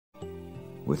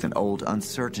With an old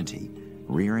uncertainty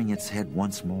rearing its head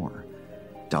once more,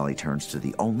 Dolly turns to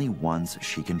the only ones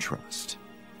she can trust.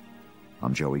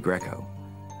 I'm Joey Greco,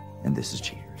 and this is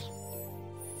Cheaters.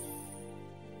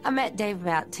 I met Dave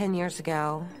about 10 years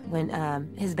ago when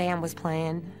his band was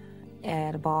playing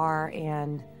at a bar,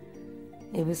 and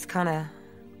it was kind of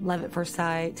love at first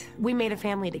sight. We made a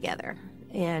family together,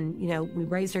 and, you know, we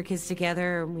raised our kids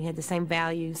together, and we had the same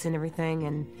values and everything,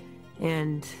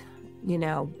 and you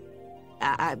know,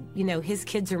 his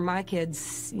kids are my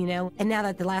kids, you know. And now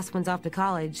that the last one's off to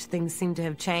college, things seem to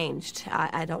have changed.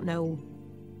 I don't know.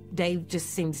 Dave just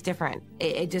seems different.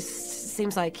 It just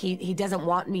seems like he doesn't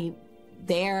want me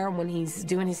there when he's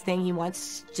doing his thing. He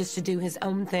wants just to do his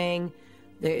own thing.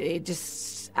 It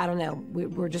just, I don't know.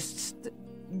 We're just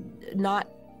not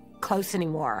close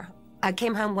anymore. I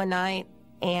came home one night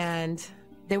and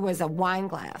there was a wine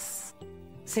glass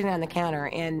sitting on the counter,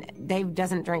 and Dave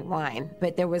doesn't drink wine,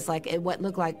 but there was like what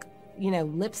looked like, you know,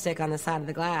 lipstick on the side of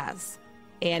the glass.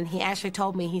 And he actually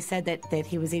told me, he said that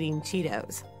he was eating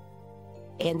Cheetos,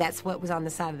 and that's what was on the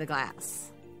side of the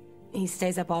glass. He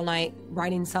stays up all night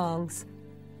writing songs,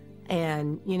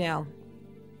 and, you know,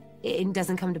 it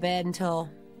doesn't come to bed until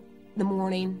the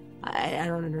morning. I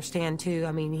don't understand, too.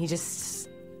 I mean, he just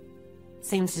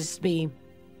seems to just be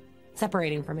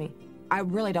separating from me. I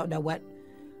really don't know what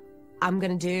I'm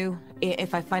going to do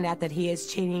if I find out that he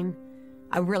is cheating.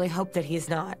 I really hope that he's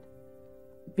not,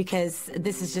 because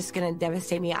this is just going to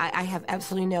devastate me. I have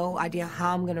absolutely no idea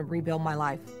how I'm going to rebuild my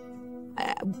life,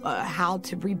 how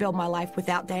to rebuild my life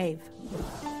without Dave.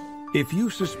 If you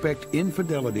suspect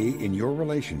infidelity in your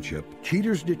relationship,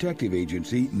 Cheaters Detective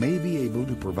Agency may be able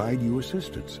to provide you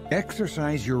assistance.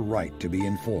 Exercise your right to be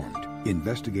informed.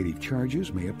 Investigative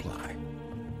charges may apply.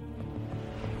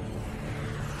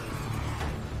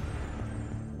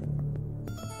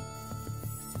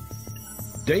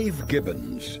 Dave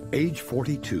Gibbons, age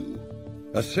 42,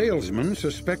 a salesman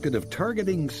suspected of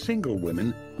targeting single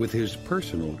women with his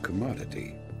personal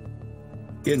commodity.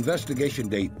 Investigation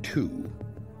Day 2.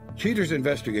 Cheaters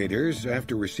investigators,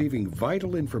 after receiving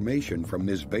vital information from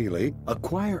Ms. Bailey,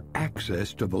 acquire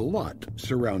access to the lot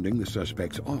surrounding the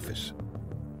suspect's office.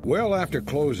 Well after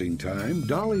closing time,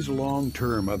 Dolly's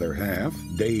long-term other half,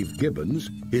 Dave Gibbons,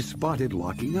 is spotted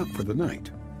locking up for the night.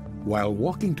 While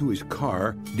walking to his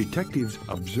car, detectives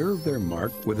observe their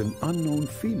mark with an unknown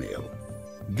female.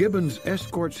 Gibbons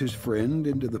escorts his friend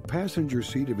into the passenger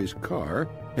seat of his car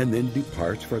and then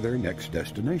departs for their next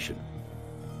destination.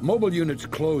 Mobile units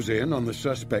close in on the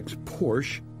suspect's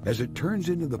Porsche as it turns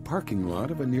into the parking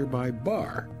lot of a nearby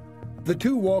bar. The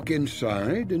two walk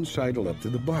inside and sidle up to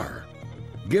the bar.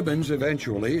 Gibbons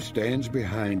eventually stands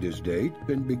behind his date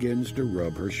and begins to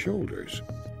rub her shoulders.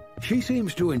 She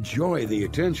seems to enjoy the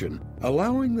attention,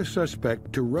 allowing the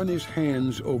suspect to run his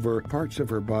hands over parts of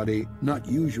her body not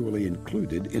usually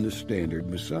included in a standard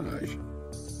massage.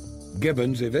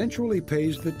 Gibbons eventually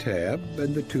pays the tab,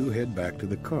 and the two head back to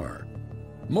the car.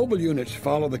 Mobile units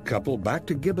follow the couple back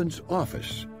to Gibbons'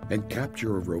 office and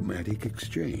capture a romantic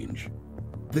exchange.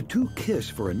 The two kiss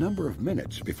for a number of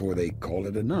minutes before they call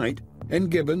it a night, and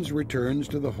Gibbons returns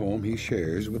to the home he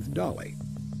shares with Dolly.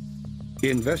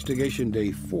 Investigation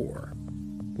Day 4.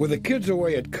 With the kids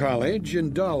away at college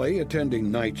and Dolly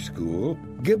attending night school,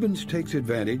 Gibbons takes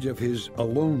advantage of his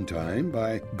alone time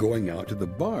by going out to the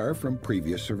bar from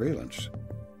previous surveillance.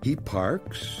 He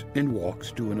parks and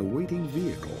walks to an awaiting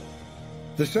vehicle.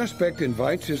 The suspect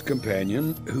invites his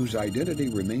companion, whose identity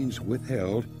remains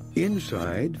withheld,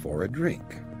 inside for a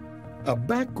drink. A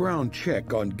background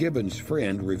check on Gibbons'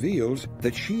 friend reveals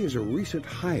that she is a recent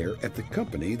hire at the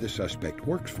company the suspect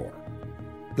works for.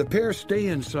 The pair stay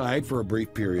inside for a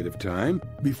brief period of time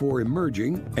before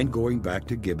emerging and going back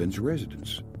to Gibbons'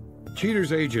 residence.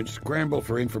 Cheaters agents scramble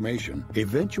for information,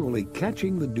 eventually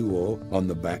catching the duo on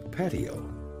the back patio.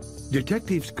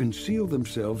 Detectives conceal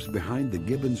themselves behind the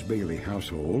Gibbons-Bailey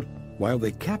household while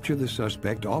they capture the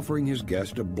suspect offering his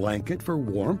guest a blanket for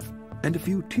warmth and a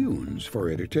few tunes for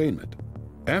entertainment.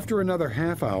 After another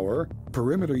half hour,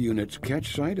 perimeter units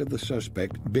catch sight of the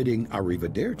suspect bidding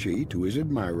arrivederci to his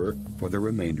admirer for the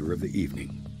remainder of the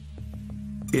evening.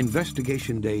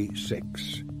 Investigation Day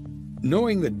 6.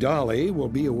 Knowing that Dolly will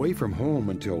be away from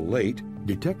home until late,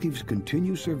 detectives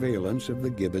continue surveillance of the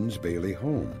Gibbons-Bailey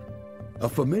home. A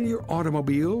familiar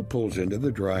automobile pulls into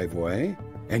the driveway,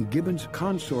 and Gibbons'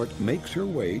 consort makes her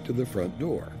way to the front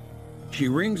door. She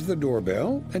rings the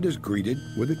doorbell and is greeted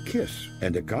with a kiss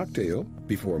and a cocktail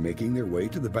before making their way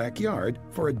to the backyard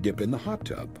for a dip in the hot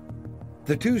tub.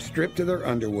 The two strip to their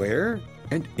underwear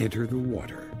and enter the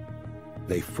water.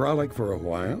 They frolic for a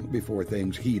while before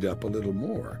things heat up a little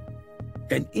more.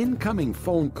 An incoming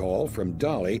phone call from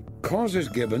Dolly causes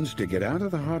Gibbons to get out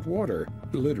of the hot water,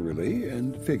 literally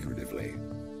and figuratively.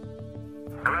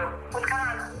 Hello? What's going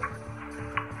on?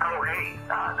 Oh, hey.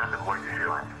 Nothing. What are you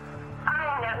doing?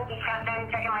 Nothing. Just got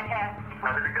done checking my test.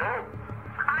 How did it go?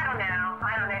 I don't know,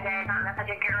 Dave. I don't know if I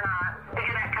did good or not.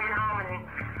 Thinking about coming home and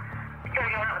still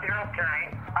going out with the girls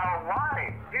tonight. Oh,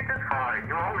 why? You did fine.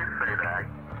 You always say that.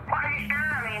 Well, are you sure?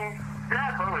 I mean...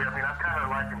 Yeah, totally. I mean, I'm kind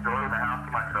of like enjoying the house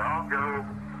to myself.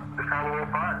 Just have a little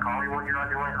fun. Call me when you're on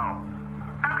your way home.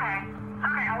 Okay.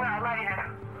 I will. I'll let you know.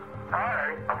 All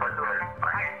right. I'll talk to you later.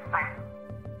 Bye. Bye.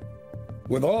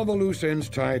 With all the loose ends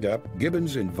tied up,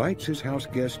 Gibbons invites his house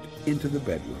guest into the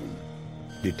bedroom.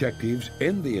 Detectives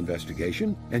end the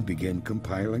investigation and begin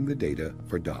compiling the data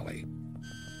for Dolly.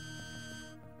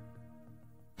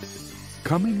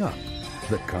 Coming up,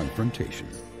 the confrontation.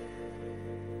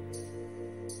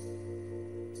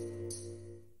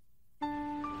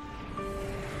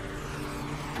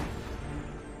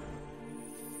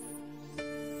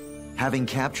 Having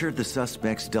captured the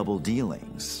suspect's double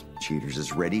dealings, Cheaters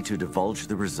is ready to divulge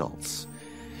the results.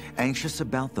 Anxious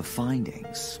about the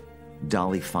findings,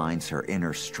 Dolly finds her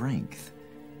inner strength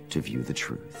to view the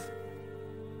truth.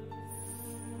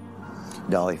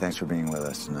 Dolly, thanks for being with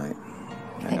us tonight.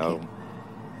 Thank you.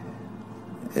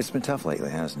 It's been tough lately,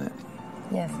 hasn't it?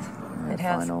 Yes, it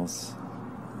has. Finals,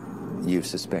 you've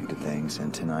suspected things,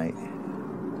 and tonight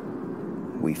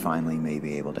we finally may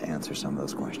be able to answer some of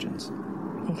those questions.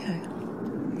 Okay.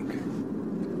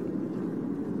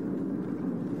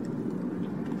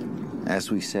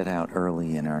 As we set out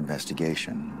early in our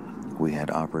investigation, we had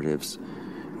operatives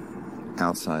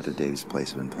outside of Dave's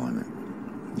place of employment.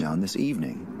 Now, on this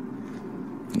evening,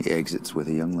 he exits with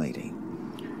a young lady.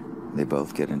 They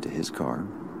both get into his car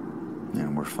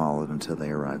and were followed until they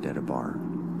arrived at a bar.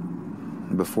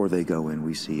 Before they go in,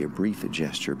 we see a brief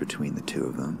gesture between the two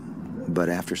of them, but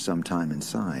after some time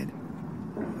inside,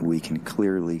 we can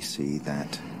clearly see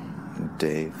that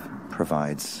Dave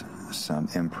provides some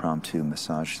impromptu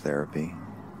massage therapy,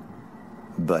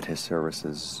 but his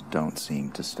services don't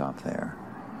seem to stop there.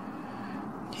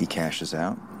 He cashes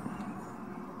out.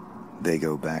 They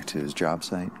go back to his job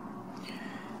site,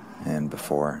 and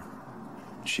before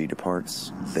she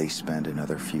departs, they spend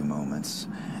another few moments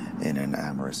in an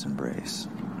amorous embrace.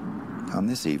 On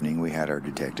this evening, we had our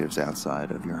detectives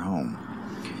outside of your home.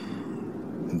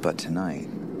 But tonight,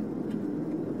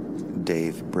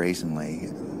 Dave brazenly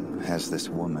has this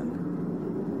woman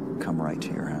come right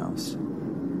to your house.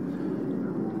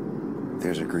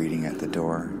 There's a greeting at the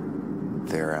door.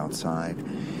 They're outside.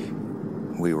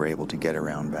 We were able to get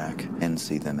around back and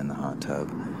see them in the hot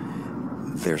tub.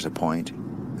 There's a point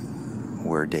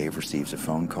where Dave receives a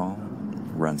phone call,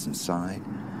 runs inside.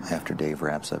 After Dave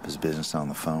wraps up his business on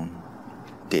the phone,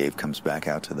 Dave comes back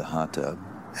out to the hot tub,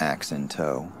 axe in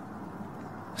tow,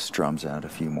 strums out a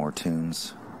few more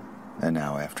tunes, and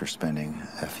now after spending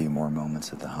a few more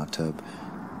moments at the hot tub,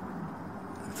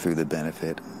 through the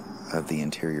benefit of the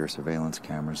interior surveillance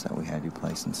cameras that we had you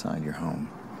place inside your home,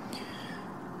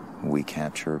 we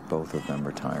capture both of them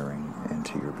retiring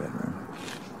into your bedroom.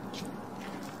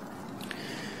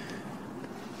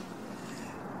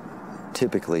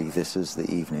 Typically, this is the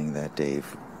evening that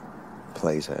Dave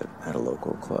plays at a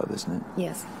local club, isn't it?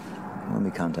 Yes. Let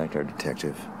me contact our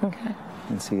detective. Okay.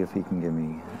 And see if he can give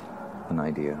me an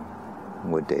idea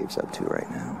what Dave's up to right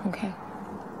now. Okay.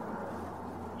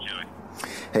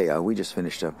 Hey, we just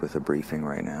finished up with a briefing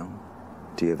right now.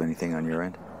 Do you have anything on your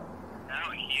end?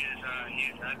 No, he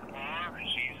is at the bar, and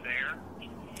she's there.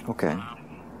 Okay.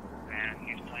 And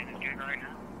he's playing his gig right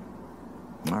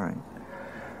now. All right.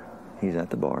 He's at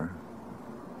the bar.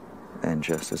 And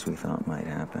just as we thought might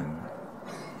happen,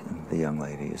 the young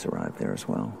lady has arrived there as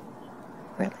well.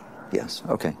 Really? Yes.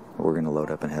 Okay. We're going to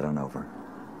load up and head on over.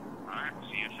 All right,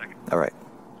 see you in a second. All right.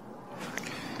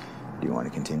 Do you want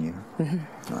to continue?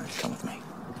 Mm-hmm. All right, come with me.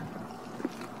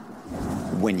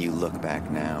 When you look back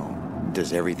now,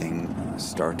 does everything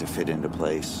start to fit into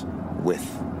place with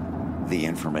the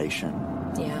information?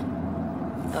 Yeah.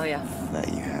 Oh, yeah. That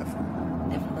you have?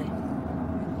 Definitely.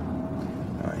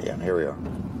 All right, yeah, here we are.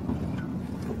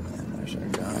 And there's our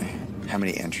guy. How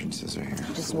many entrances are here?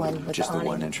 Just one with Just the the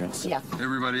one awning. entrance? Yeah.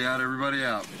 Everybody out, everybody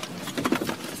out.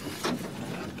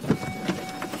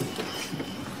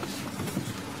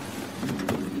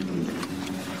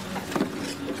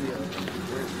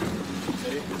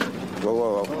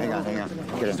 Whoa. Hang on.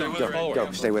 Get in. Stay with her.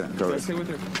 Go. Stay with him. Go. Stay with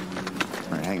her.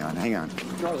 All right, hang on.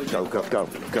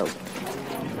 Go.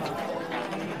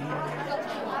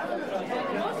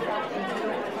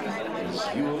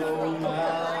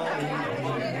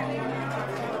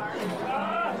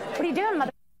 What are you doing,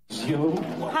 mother?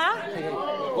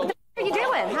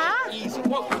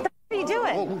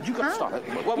 whoa, you gotta stop it.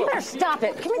 Whoa, You better stop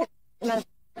it. Come here.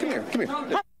 Come here.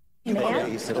 Man.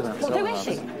 Who is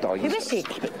she? Dolly, Who is she?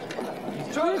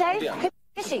 Who, Dave? Who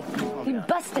is she? You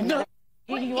busted me.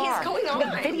 Who you are? What's going on? I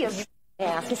got video of your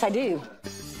ass. Yes, I do.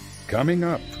 Coming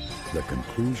up, the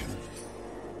conclusion.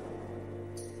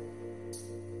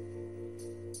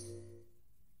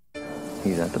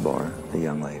 He's at the bar. The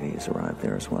young lady has arrived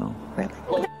there as well. Really?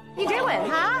 What the you doing,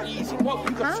 huh? Easy. Whoa,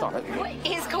 you gotta stop it. What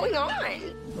is going on?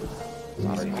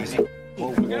 Easy. Whoa,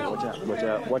 watch out, watch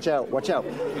out, watch out, watch out.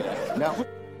 No.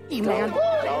 You man.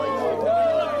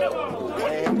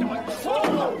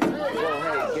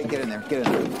 Hey, get in there, get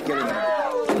in there, get in there,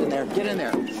 get in there, get in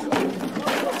there.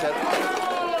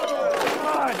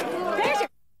 There's your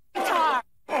guitar.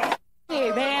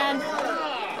 You, man.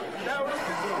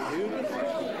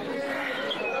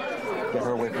 Get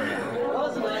her away from me.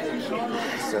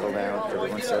 Settle down,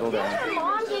 everyone settle down.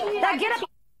 Now get up.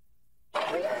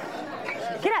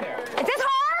 Get up. Is this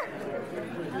her?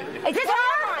 Is this her?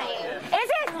 Is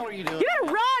it? What are you doing? You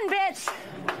better run, bitch.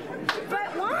 But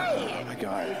why? Oh my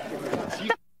God.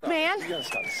 Man. You gotta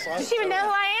stop. Does she even know who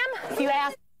I am? You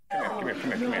ass. Come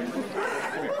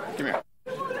here.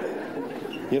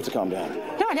 You have to calm down.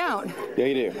 No, I don't. Yeah,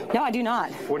 you do. No, I do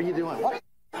not. What are you doing? What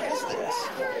is this?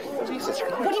 Jesus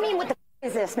Christ. What do you mean, what the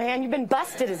is this, man? You've been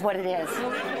busted is what it is.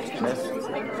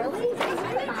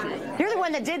 You're the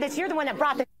one that did this. You're the one that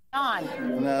brought this on.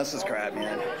 No, this is crap,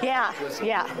 man. Yeah.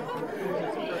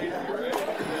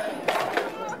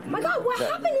 Oh my God, what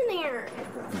happened in there?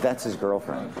 That's his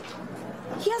girlfriend.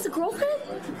 He has a girlfriend?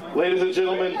 Ladies and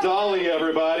gentlemen, Dolly,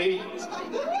 everybody.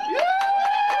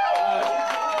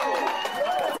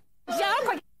 Joke?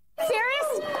 Are you serious?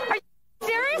 Are you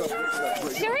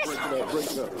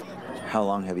serious? How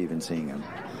long have you been seeing him?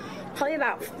 Probably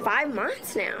about 5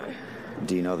 months now.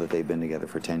 Do you know that they've been together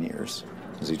for 10 years?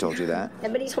 Has he told you that? Yeah,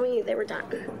 but he told me they were done.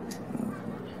 Why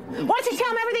don't you tell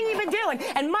him everything you've been doing?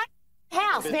 And my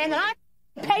house, man, that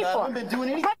I pay for. I haven't been doing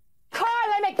anything. My car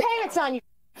that I make payments on, you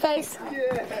face.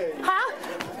 Huh?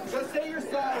 Just say you're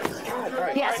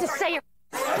sorry. Yes, just say you're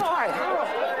sorry.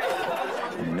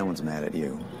 I mean, no one's mad at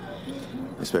you,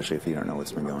 especially if you don't know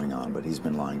what's been going on, but he's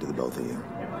been lying to the both of you.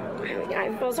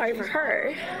 I feel sorry for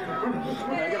her.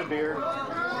 I got a beer.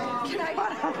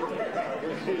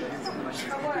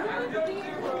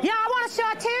 Yeah, I want a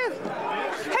shot too.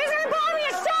 Who's gonna buy me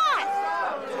a shot?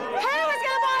 Who is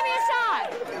gonna buy me a shot?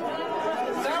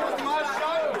 That was my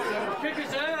shot. Kick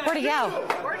his ass. Where'd he go?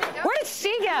 Where did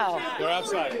she go? They're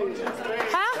outside.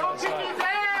 Huh?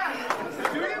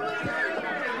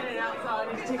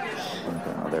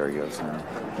 Oh, there he goes now.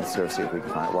 Let's go see if we can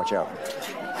find it. Watch out.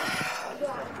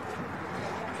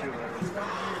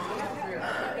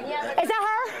 Is that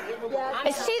her? Yeah.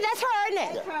 Is she? That's her, isn't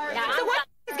it? Yeah, So what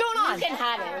is going on? You can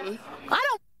have him. I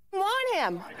don't want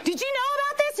him. Did you know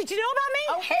about this? Did you know about me?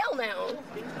 Oh, hell no.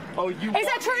 Oh, you. Is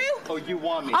that true? Oh, you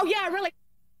want me? Oh, yeah, I really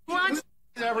want.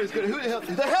 Never is good. Who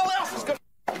the hell else is going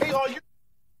to pay all your...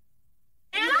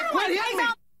 And I don't want to pay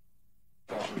my...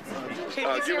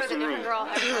 He's here with a different girl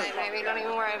every night, baby. Don't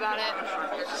even worry about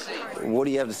it. What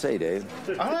do you have to say, Dave?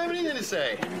 I don't have anything to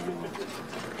say.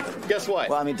 Guess what?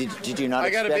 Well, I mean, did you not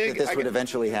expect that this would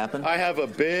eventually happen? I have a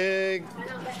big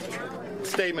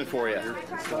statement for you.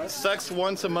 Sex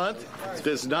once a month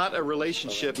does not a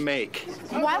relationship make.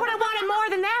 Why would I want it more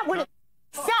than that when it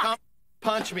sucks?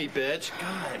 Punch me, bitch.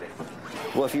 God.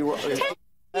 Well, if you were... 10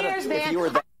 years, man. If you were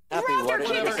that happy, Dropped why her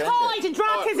didn't kid you to send college it? and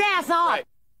dropped his ass off. Right.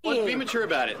 Why don't you be mature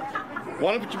about it?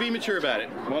 Why don't you be mature about it?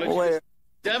 Why don't you Well, just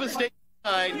devastate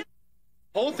tonight?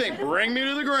 Whole thing, bring me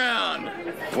to the ground.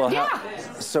 Well, Yeah.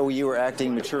 so you were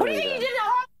acting What do maturely you think you then. did to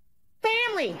her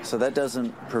family? So that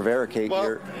doesn't prevaricate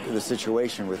Well- the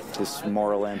situation with this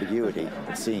moral ambiguity,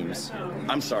 it seems.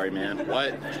 I'm sorry, man.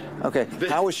 What? Okay,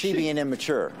 how is she being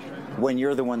immature when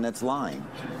you're the one that's lying?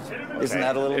 Isn't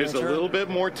that a little There's immature? a little bit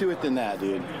more to it than that,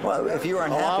 dude. Well, if you were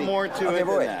unhappy... A lot more to it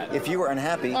than that. If you were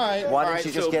unhappy, All right, why all didn't right,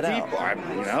 you just so get people,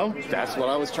 out? That's what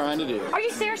I was trying to do. Are you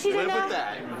serious? You didn't Live know? with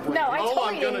that. No, I Oh, totally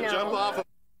I'm gonna didn't know. jump off a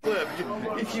cliff.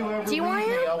 If you ever Do you leave want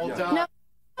me, him? I will die. No,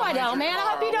 I don't, man. I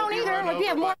hope you don't either. Would you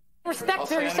have more respect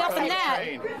for yourself than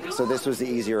that? So this was the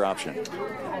easier option.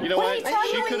 You know What did what? he tell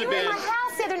She you when could you have were in been. my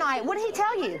house the other night? What did he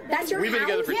tell you? That's your We've been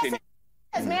together for house? 10 years.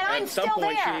 Yes, man, I'm At some still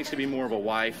point, she there. needs to be more of a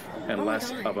wife and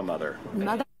less of a mother.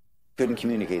 Mother. Couldn't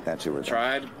communicate that to her.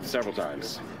 Tried several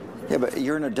times. Yeah, but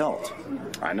you're an adult.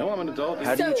 I know I'm an adult.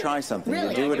 How do you So, try something?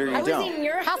 really? You do it or I you was don't. in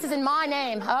your house. House is in my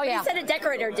name. Oh, yeah. You said a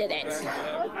decorator did it.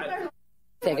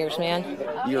 figures, man.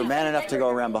 You're man enough to go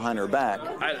around behind her back,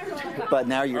 but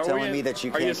now you're telling me that you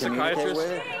can't communicate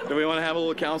with her? Do we want to have a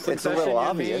little counseling It's a session? little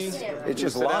obvious. It's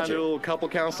just sit down and logic. do a little couple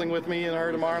counseling with me and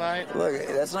her tomorrow night? Look,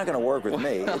 that's not going to work with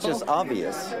me. It's just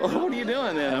obvious. Well, what are you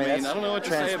doing then? I mean, I don't know what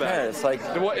to say about it. It's like,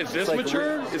 what, is this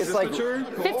mature? Is this mature?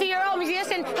 50-year-old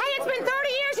musician. Hey, it's been 30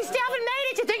 years. You still haven't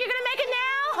made it. You think you're going to make it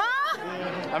now,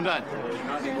 huh? I'm done.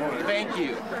 Thank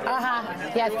you.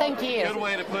 Yeah, thank you. Good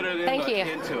way to put it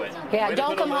into it. Yeah, Way to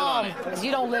don't put a come lid on home it. because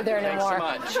you don't live there anymore.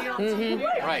 Thanks so much.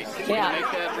 Mm-hmm. Right. Yeah.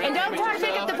 Make that And don't try to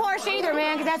pick up the Porsche either,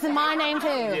 man, because that's in my name, too.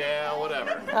 Yeah,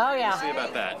 whatever. Oh, yeah. We'll see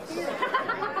about that.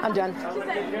 I'm done.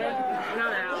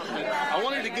 I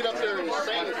wanted to get up there and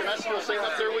sing. Can I still sing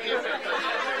up there with you? Oh,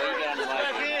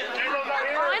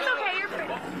 it's okay. You're free.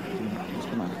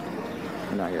 come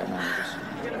on. Not yet. No,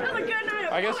 Have a good night.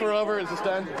 I guess we're over. Is this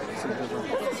done?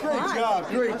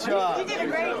 Great job.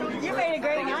 You made a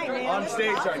great night, man. On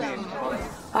stage, I mean.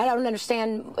 I don't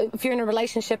understand if you're in a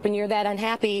relationship and you're that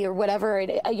unhappy or whatever,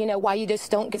 you know, why you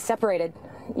just don't get separated,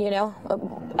 you know?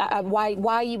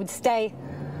 Why you would stay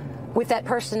with that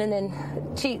person and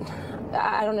then cheat.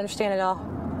 I don't understand it all.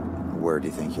 Where do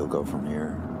you think you'll go from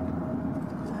here?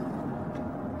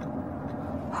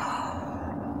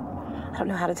 I don't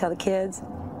know how to tell the kids.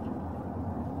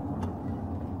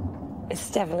 It's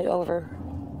definitely over.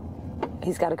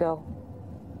 He's got to go.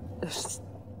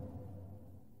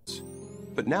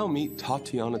 But now meet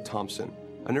Tatiana Thompson,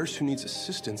 a nurse who needs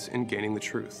assistance in gaining the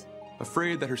truth.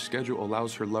 Afraid that her schedule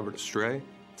allows her lover to stray,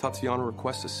 Tatiana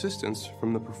requests assistance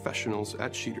from the professionals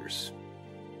at Cheaters.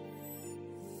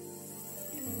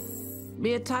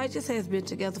 Me and Titus has been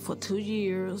together for 2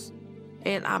 years,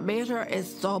 and I met her at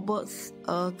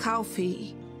Starbucks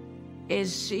coffee, and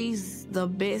she's the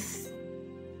best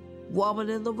woman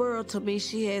in the world to me.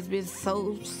 She has been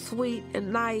so sweet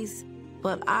and nice,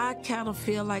 but I kind of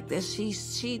feel like that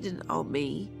she's cheating on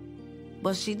me,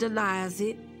 but she denies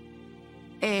it,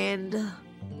 and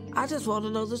I just want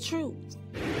to know the truth.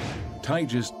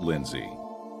 Tigist Lindsay,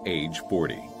 age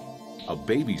 40, a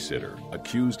babysitter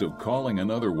accused of calling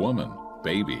another woman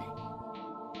baby.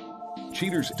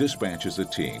 Cheaters dispatches a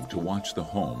team to watch the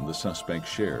home the suspect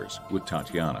shares with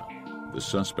Tatiana. The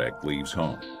suspect leaves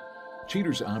home.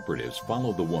 Cheaters operatives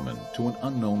follow the woman to an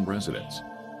unknown residence.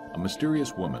 A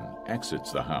mysterious woman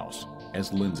exits the house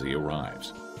as Lindsay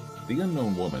arrives. The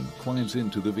unknown woman climbs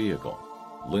into the vehicle.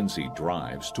 Lindsay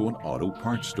drives to an auto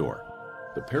parts store.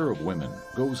 The pair of women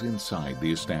goes inside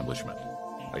the establishment.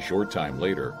 A short time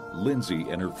later, Lindsay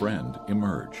and her friend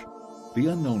emerge. The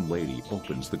unknown lady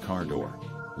opens the car door.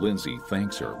 Lindsay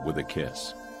thanks her with a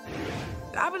kiss.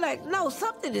 I be like, no,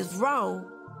 something is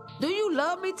wrong. Do you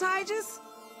love me, Titus?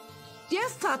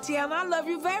 Yes, Tatiana, I love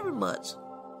you very much.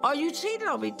 Are you cheating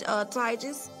on me,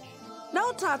 Titus?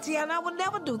 No, Tatiana, I would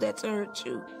never do that to hurt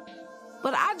you.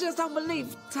 But I just don't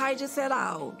believe Titus at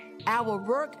all. Our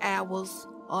work hours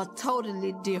are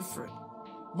totally different.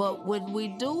 But when we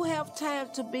do have time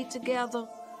to be together,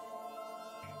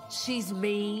 she's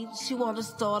mean. She want to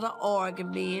start an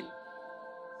argument,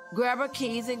 grab her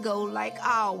keys and go like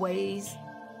always,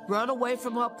 run away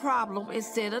from her problem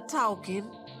instead of talking.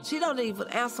 She don't even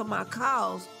answer my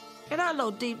calls. And I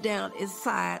know deep down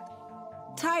inside,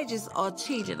 Titus are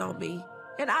cheating on me.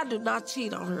 And I do not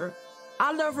cheat on her.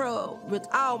 I love her with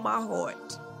all my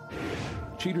heart.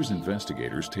 Cheaters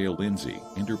investigators tail Lindsay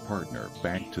and her partner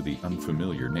back to the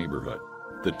unfamiliar neighborhood.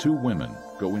 The two women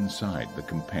go inside the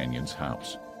companion's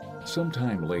house.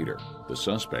 Sometime later, the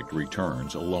suspect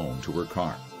returns alone to her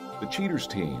car. The Cheaters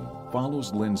team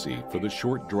follows Lindsay for the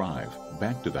short drive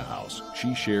back to the house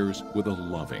she shares with a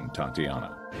loving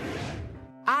Tatiana.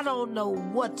 I don't know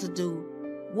what to do.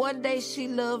 One day she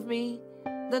loved me,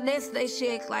 the next day she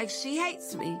acts like she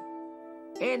hates me.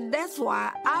 And that's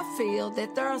why I feel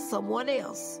that there's someone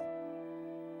else.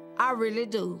 I really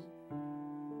do.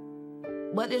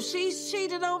 But if she's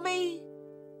cheating on me,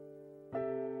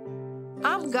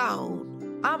 I'm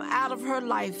gone. I'm out of her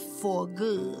life for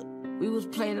good. We was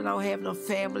planning on having a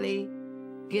family,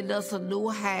 getting us a new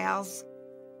house,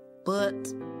 but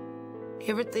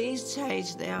everything's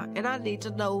changed now, and I need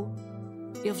to know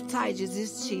if Titus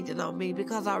is cheating on me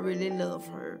because I really love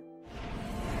her.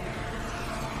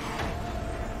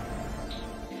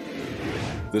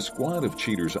 The squad of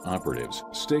Cheaters operatives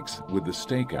sticks with the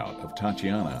stakeout of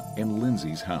Tatiana and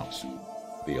Lindsay's house.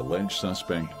 The alleged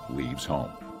suspect leaves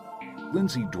home.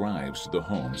 Lindsay drives to the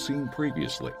home seen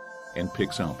previously and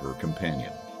picks up her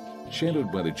companion. Shadowed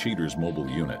by the Cheaters mobile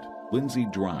unit, Lindsay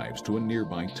drives to a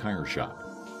nearby tire shop.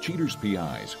 Cheaters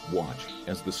PIs watch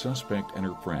as the suspect and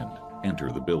her friend enter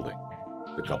the building.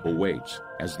 The couple waits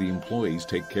as the employees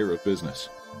take care of business.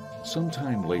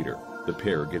 Sometime later, the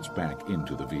pair gets back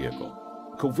into the vehicle.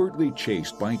 Covertly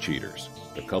chased by cheaters,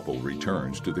 the couple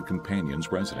returns to the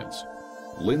companion's residence.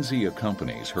 Lindsay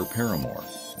accompanies her paramour,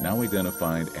 now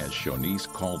identified as Shonice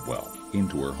Caldwell,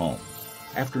 into her home.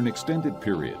 After an extended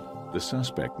period, the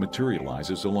suspect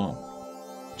materializes alone.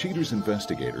 Cheaters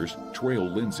investigators trail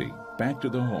Lindsay back to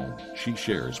the home she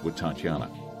shares with Tatiana.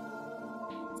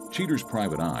 Cheaters'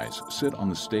 private eyes sit on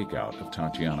the stakeout of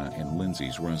Tatiana and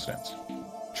Lindsay's residence.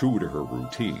 True to her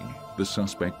routine, the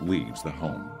suspect leaves the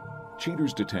home.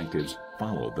 Cheaters' detectives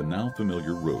follow the now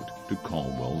familiar route to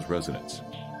Caldwell's residence.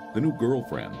 The new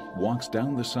girlfriend walks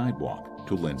down the sidewalk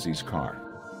to Lindsay's car.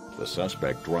 The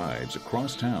suspect drives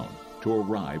across town to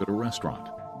arrive at a restaurant.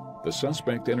 The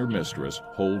suspect and her mistress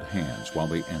hold hands while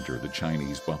they enter the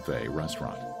Chinese buffet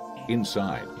restaurant.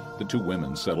 Inside, the two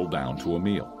women settle down to a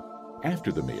meal.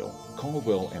 After the meal,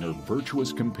 Caldwell and her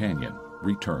virtuous companion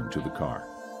return to the car.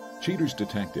 Cheaters'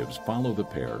 detectives follow the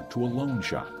pair to a loan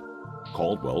shop.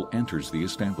 Caldwell enters the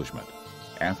establishment.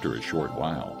 After a short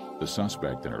while, the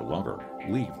suspect and her lover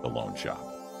leave the loan shop.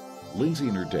 Lindsay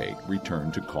and her date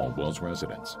return to Caldwell's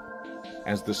residence.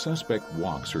 As the suspect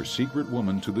walks her secret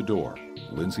woman to the door,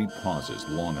 Lindsay pauses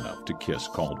long enough to kiss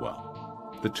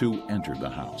Caldwell. The two enter the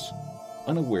house.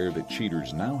 Unaware that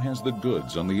Cheaters now has the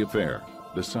goods on the affair,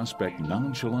 the suspect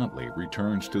nonchalantly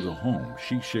returns to the home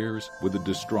she shares with the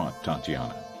distraught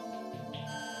Tatiana.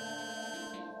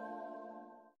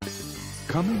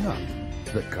 Coming up,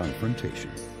 the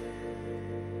confrontation.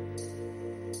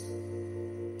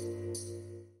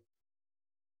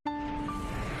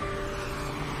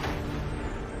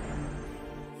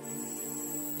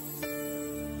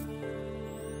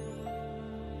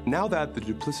 Now that the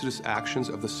duplicitous actions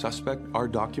of the suspect are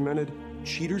documented,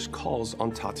 Cheaters calls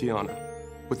on Tatiana.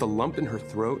 With a lump in her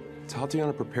throat,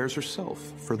 Tatiana prepares herself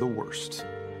for the worst.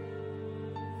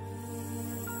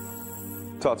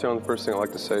 Tatiana, the first thing I'd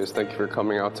like to say is thank you for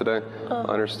coming out today. I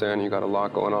understand you got a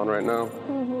lot going on right now.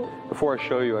 Before I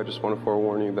show you, I just want to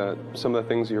forewarn you that some of the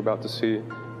things you're about to see,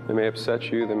 they may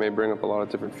upset you, they may bring up a lot of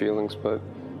different feelings, but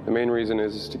the main reason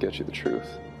is to get you the truth.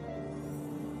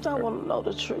 I want to know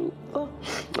the truth. All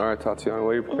right, Tatiana,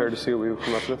 are you prepared to see what we've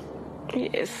come up with?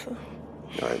 Yes.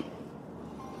 All right.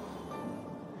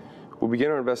 We'll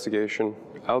begin our investigation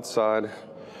outside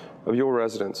of your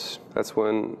residence. That's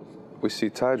when we see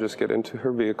Ty just get into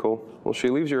her vehicle. Well, she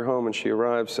leaves your home and she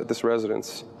arrives at this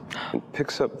residence and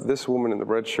picks up this woman in the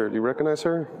red shirt. You recognize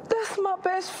her? That's my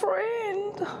best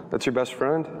friend. That's your best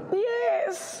friend?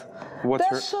 Yes. What's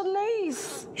That's her?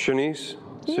 Shanice. Shanice?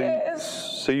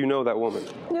 Yes. So you know that woman?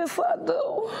 Yes, I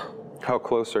do. How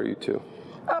close are you two?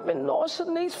 I've been knowing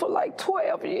Shanice for like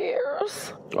 12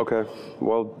 years. Okay.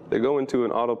 Well, they go into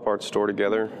an auto parts store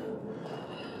together,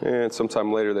 and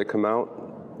sometime later they come out.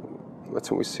 That's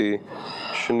when we see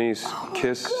Shanice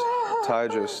kiss Ty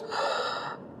just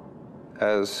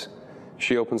as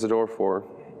she opens the door for her.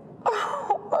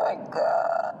 Oh my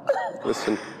God.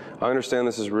 Listen, I understand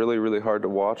this is really, really hard to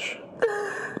watch.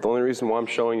 But the only reason why I'm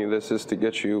showing you this is to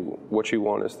get you what you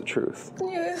want is the truth.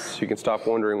 Yes. So you can stop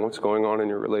wondering what's going on in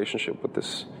your relationship with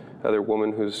this other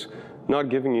woman who's not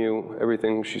giving you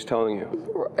everything she's telling you.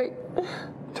 Right.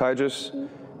 Ty just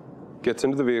gets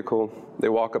into the vehicle. They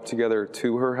walk up together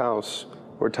to her house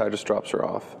where Ty just drops her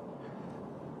off.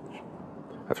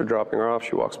 After dropping her off,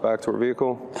 she walks back to her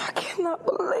vehicle. I cannot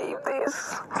believe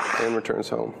this. And returns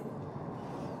home.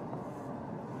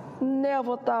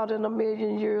 Never thought in a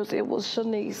million years it was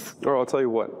Shanice. Or I'll tell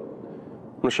you what.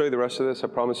 I'm gonna show you the rest of this. I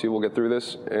promise you we'll get through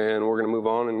this and we're gonna move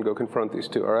on and go confront these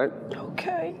two, all right?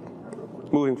 Okay.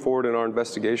 Moving forward in our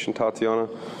investigation, Tatiana,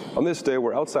 on this day,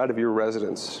 we're outside of your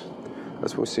residence.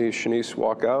 That's when we see Shanice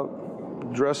walk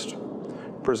out, dressed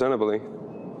presentably.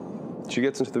 She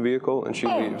gets into the vehicle and she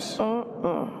leaves.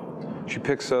 She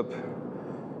picks up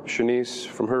Shanice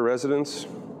from her residence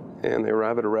and they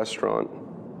arrive at a restaurant.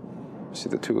 See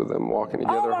the two of them walking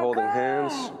together, holding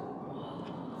hands.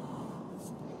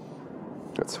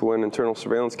 That's when internal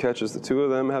surveillance catches the two of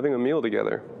them having a meal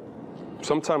together.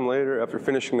 Sometime later, after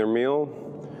finishing their meal,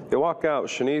 they walk out.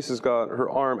 Shanice has got her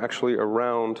arm actually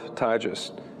around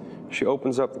Tygus. She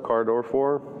opens up the car door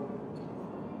for her.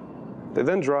 They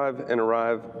then drive and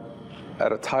arrive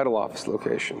at a title office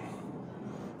location.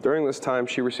 During this time,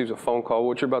 she receives a phone call.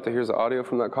 What you're about to hear is the audio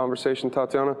from that conversation,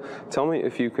 Tatiana. Tell me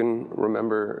if you can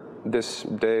remember this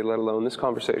day, let alone this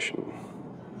conversation.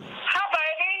 Hi,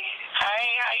 baby. Hey,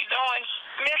 how you doing?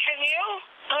 Missing you?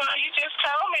 You just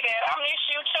told me that. I miss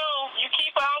you, too. You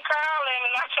keep on calling,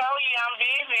 and I told you I'm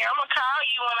busy. I'm going to call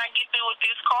you when I get through with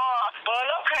this call. But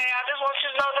okay, I just want you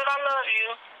to know that I love you.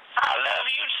 I love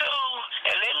you, too.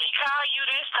 And let me call you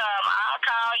this time. I I'll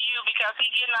call you because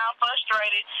he's getting all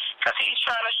frustrated because he's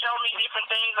trying to show me different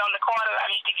things on the car that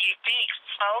I need to get fixed.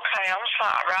 Okay, I'm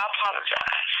sorry. I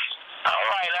apologize. All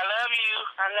right, I love you.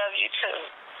 I love you too.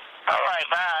 All right,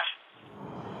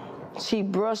 bye. She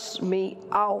brushed me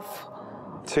off.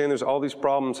 Saying there's all these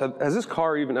problems. Has this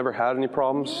car even ever had any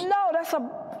problems? No, that's a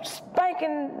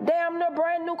spanking damn near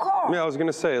brand new car. Yeah, I was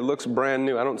gonna say, it looks brand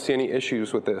new. I don't see any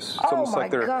issues with this. It's oh almost my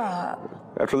like they're, God.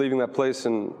 After leaving that place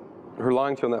and her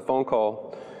lying to you on that phone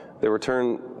call, they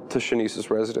return to Shanice's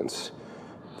residence.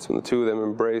 It's when the two of them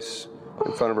embrace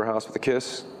in front of her house with a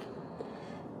kiss.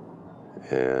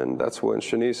 And that's when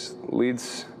Shanice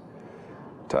leads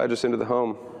Titus into the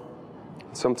home.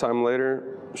 Sometime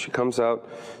later, she comes out,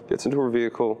 gets into her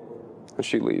vehicle, and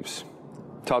she leaves.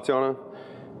 Tatiana,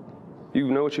 you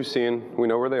know what you've seen. We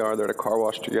know where they are. They're at a car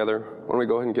wash together. Why don't we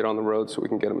go ahead and get on the road so we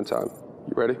can get them in time?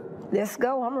 You ready? Let's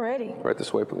go. I'm ready. Right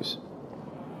this way, please.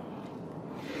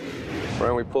 Right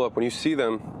when we pull up, when you see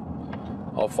them,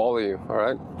 I'll follow you, all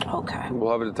right? Okay.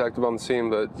 We'll have a detective on the scene,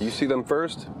 but you see them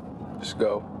first, just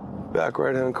go. Back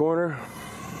right-hand corner.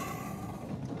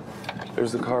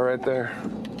 There's the car right there.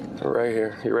 Right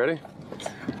here. You ready?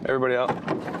 Everybody out.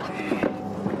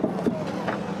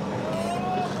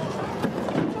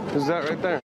 Who's that right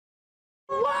there?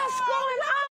 What's going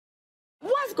on?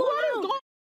 What's going on?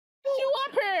 You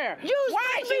up here?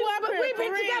 Why you up here? We've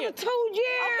been together 2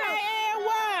 years. Okay, and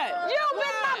what? You've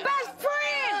been my best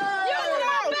friend. You've been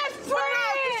my best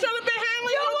friend. You should have been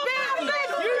handling your business.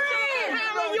 You should have been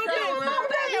handling your business. You were my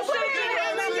best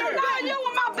friend. You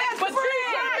were my best friend.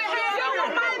 You were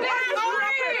my best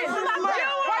friend.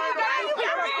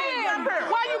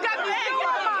 Why you got the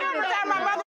cameras at my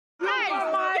mother's face?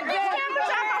 Get these cameras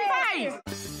out my face.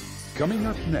 Coming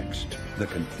up next, the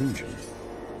conclusion.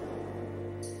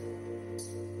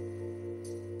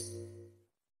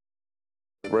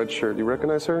 Red shirt. You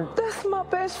recognize her? That's my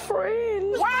best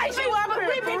friend. Why is you up here?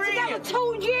 We've been together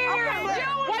 2 years. Okay,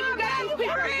 why you got these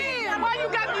cameras? Why you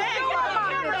got these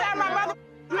cameras at my mother's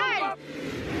face?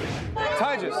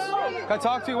 Titus, can I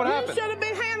talk to you? What happened? You should have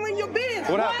been handling your business.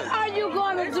 What What happened? are you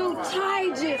gonna do,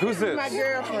 Titus? Who's this? My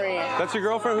girlfriend. That's your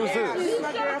girlfriend? Who's This this? is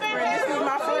my girlfriend. This is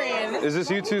my friend. Is this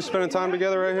you two spending time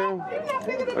together right here?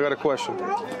 I got a question.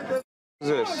 Who's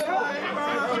this?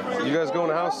 You guys go in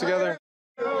the house together?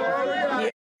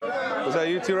 Is that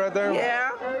you two right there? Yeah.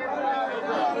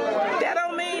 That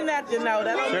don't mean nothing, no.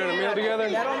 That don't Sharing a mean meal nothing. together?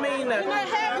 That don't mean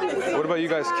nothing. What about you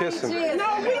guys kissing? That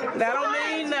don't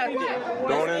mean nothing.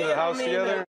 Going into the house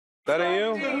together? That ain't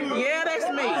you? Yeah, that's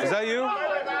me. Is that you?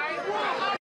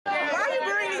 Why you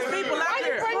bring these people up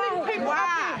here?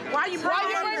 Why you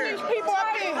bring these people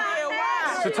up here?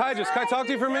 Why? So Titus, can I talk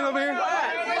to you for a minute over here?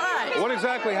 Why? What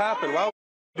exactly happened? Why would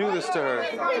you do this to her?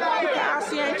 Because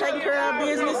she ain't taking care of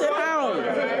business at home.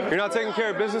 You're not taking care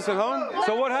of business at home?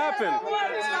 So what happened?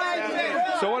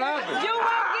 So what happened? You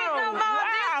won't get no more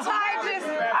of this, Titus.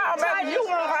 Oh, baby, you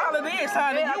want all of this,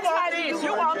 honey. You want this.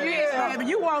 You want this, baby.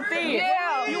 You want this.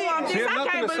 Yeah. You want She this. had I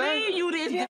nothing can't to say? believe you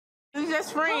this. It's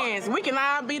just friends. We can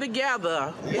all be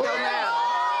together. It don't matter.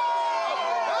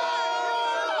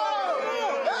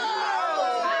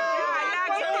 Y'all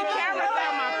get these cameras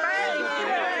out my face.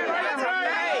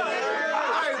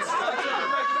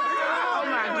 Oh,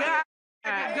 my God.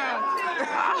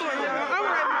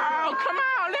 Oh, come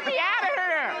on. Let me out of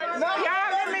here.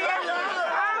 Y'all let me out.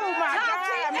 Oh, my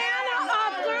God.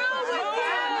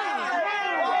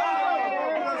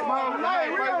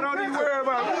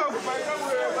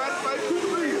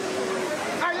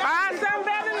 Find something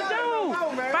better to do.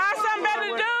 Find something better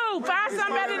to do. Find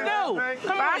something better to do.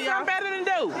 Find something better to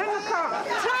do.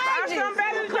 Find something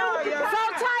better to do. So,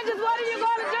 Titus, what are you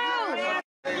gonna do?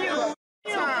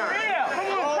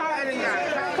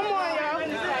 Come on, y'all.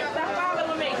 Stop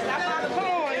following me. Stop following me. Come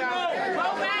on, y'all. Go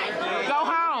back. Go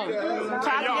home.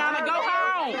 Tatiana, go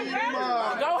home.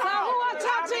 Go home. Who are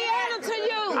Tatiana to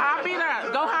you? I'll be there.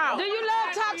 Go home. Do you love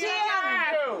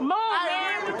Tatiana? Move,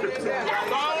 man.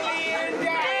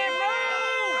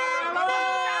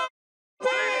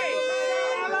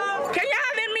 Can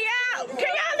y'all let me out?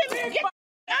 Can y'all let me get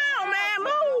out, man?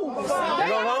 Move. They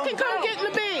going all home? can come get in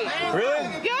the bed. Really?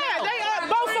 Yeah, they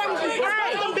both of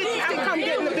them bitches can come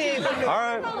get in the bed. All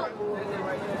right.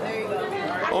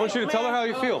 I want you to tell her how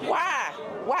you feel. Why?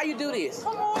 Why you do this?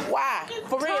 Why?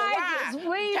 For real, why? Titus,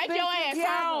 we've Take been your ass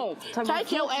together. home.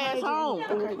 Take your ass home.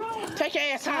 Take your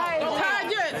ass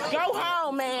home. Go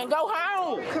home, man. Go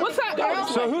home. What's up?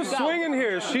 So who's swinging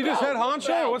here? Is she just head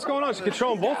honcho, or what's going on? She's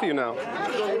controlling both of you now.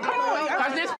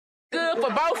 Because this good for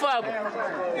both of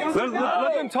them.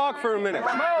 Let them talk for a minute.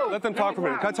 Let them talk for a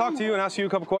minute. Can I talk to you and ask you a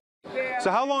couple questions? So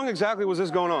how long exactly was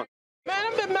this going on? Man,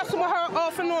 I've been messing with her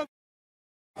off and on.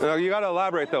 No, you gotta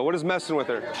elaborate though. What is messing with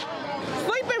her?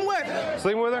 Sleeping with her.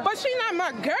 Sleeping with her? But she not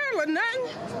my girl or nothing.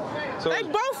 So they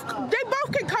both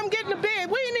can come get in the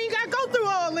bed. We ain't even gotta go through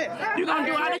all this. You gonna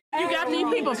do all this? You got these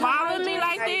people following me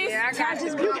like this?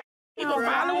 You got people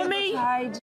following me?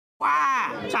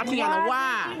 Why? Tatiana,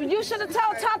 why? You should have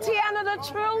told Tatiana the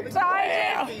truth,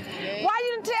 Titus. Why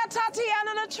you didn't tell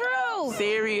Tatiana the truth?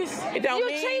 Serious? It don't you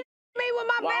mean... cheated on me with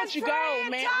my Why best don't you friend, go,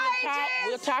 man? Titus.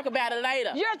 We'll talk about it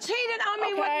later. You're cheating on me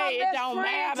with my Okay, best it don't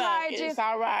friend, matter. Titus. It's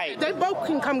all right. They both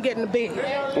can come get in the bed.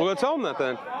 Well, go tell them that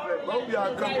then.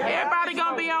 Everybody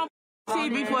gonna be on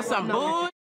TV for some bull.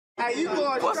 Hey, you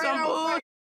going for some bull.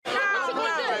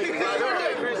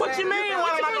 What you mean?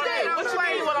 What am I gonna do? What you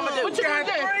mean? What I'm gonna do? What you gonna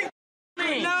do?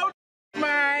 No,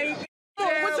 man. What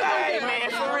you gonna do, man?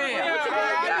 For real.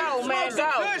 Go, man. Go.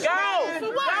 Go.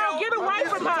 Get away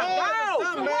from her. Go.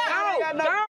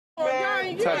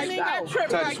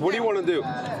 Titus, what do you want to do?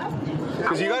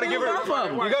 Because you gotta give her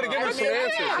some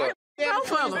answers.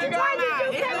 Both of them.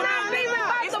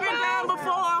 It's been done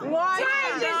before.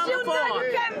 Titus, you know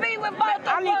you can't be with both of us.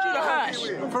 I need you to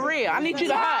hush. For real. I need you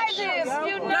to hush. Titus,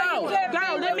 you know you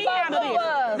can't be Let me with handle both this. of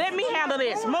us. Let me handle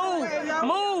this.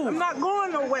 Move. I'm not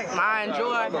going nowhere. I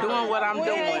enjoy doing what I'm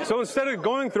doing. So instead of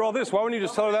going through all this, why wouldn't you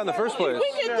just tell her that in the first place?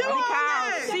 We can do all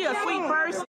Because she a sweet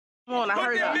person. I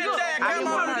heard her. I didn't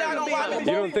want her to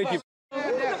be. You don't think you...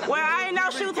 Well, I ain't know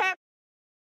she was happy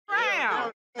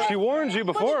around. She warned you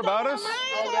before about us.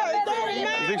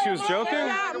 You think she was joking?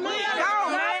 Go,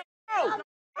 man. Go.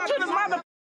 To the mother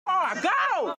car.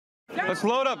 Go. Let's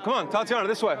load up. Come on, Tatiana,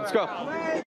 this way. Let's go.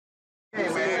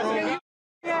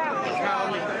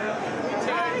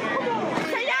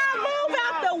 Can y'all move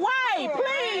out the way,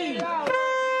 please?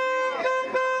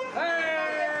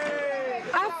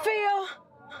 I feel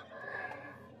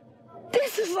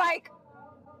this is like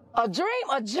a dream,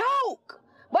 a joke,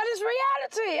 but it's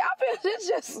reality. I feel it's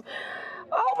just,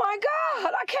 oh my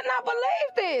God, I cannot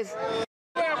believe this.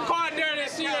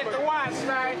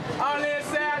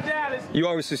 You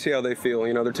obviously see how they feel.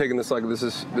 You know, they're taking this like this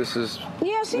is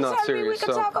Yeah, she not told me we serious.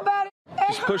 could So talk about it.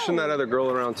 she's pushing that other girl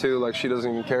around too, like she doesn't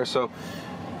even care. So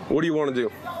what do you want to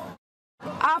do?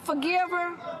 I forgive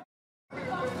her,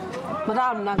 but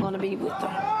I'm not going to be with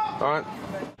her. All right.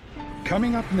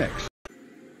 Coming up next.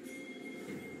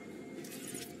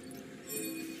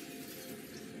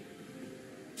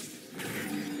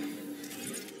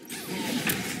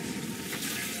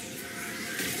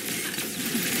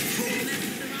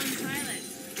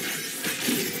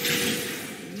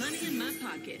 Money in my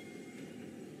pocket.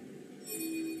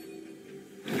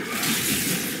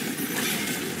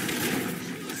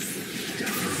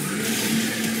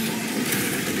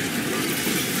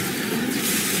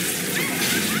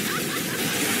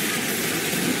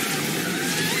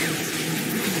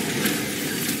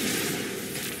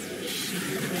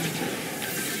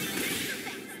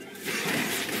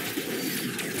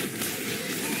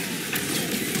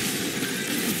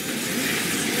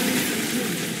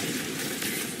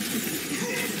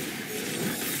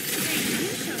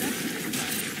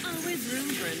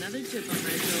 Another chip on my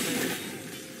shoulder.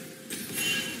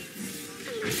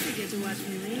 At least you get to watch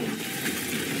me leave.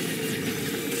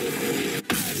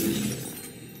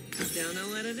 Don't know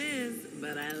what it is,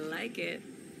 but I like it.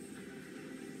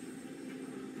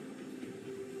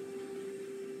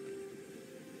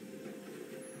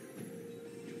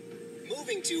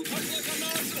 Moving to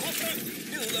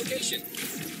new location.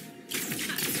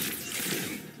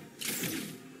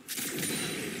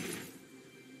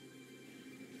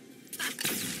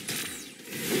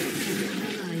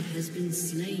 Has been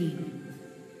slain.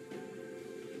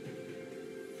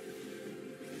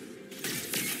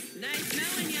 Nice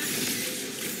knowing